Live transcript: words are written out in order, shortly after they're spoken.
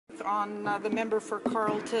on the member for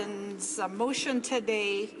Carleton's motion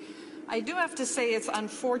today. I do have to say it's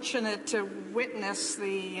unfortunate to witness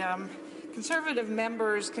the Conservative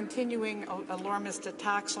members continuing alarmist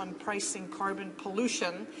attacks on pricing carbon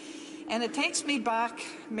pollution. And it takes me back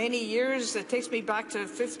many years. It takes me back to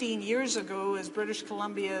 15 years ago as British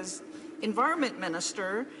Columbia's Environment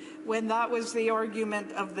Minister, when that was the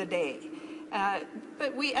argument of the day.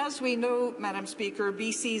 But as we know, Madam Speaker,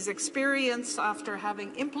 BC's experience after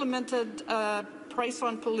having implemented price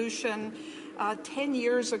on pollution 10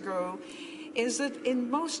 years ago is that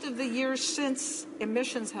in most of the years since,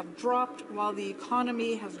 emissions have dropped while the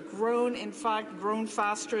economy has grown, in fact, grown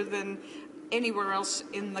faster than anywhere else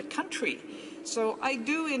in the country. So I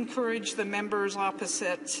do encourage the members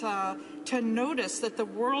opposite to notice that the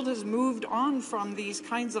world has moved on from these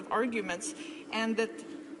kinds of arguments, and that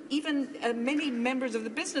even many members of the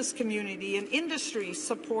business community and industry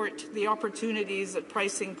support the opportunities that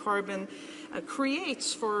pricing carbon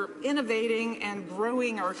creates for innovating and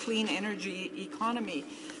growing our clean energy economy.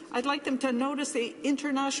 I'd like them to notice the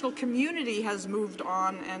international community has moved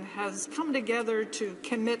on and has come together to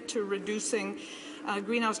commit to reducing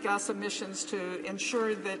greenhouse gas emissions to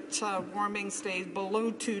ensure that warming stays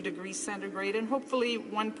below 2 degrees centigrade and hopefully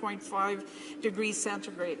 1.5 degrees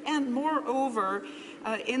centigrade. And moreover,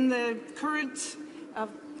 in the current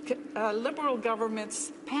Liberal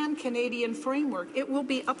government's pan-Canadian framework, it will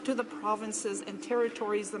be up to the provinces and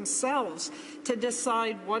territories themselves to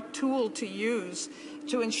decide what tool to use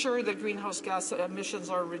to ensure that greenhouse gas emissions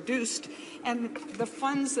are reduced. And the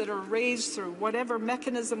funds that are raised through whatever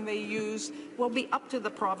mechanism they use will be up to the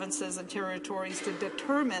provinces and territories to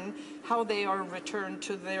determine how they are returned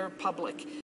to their public.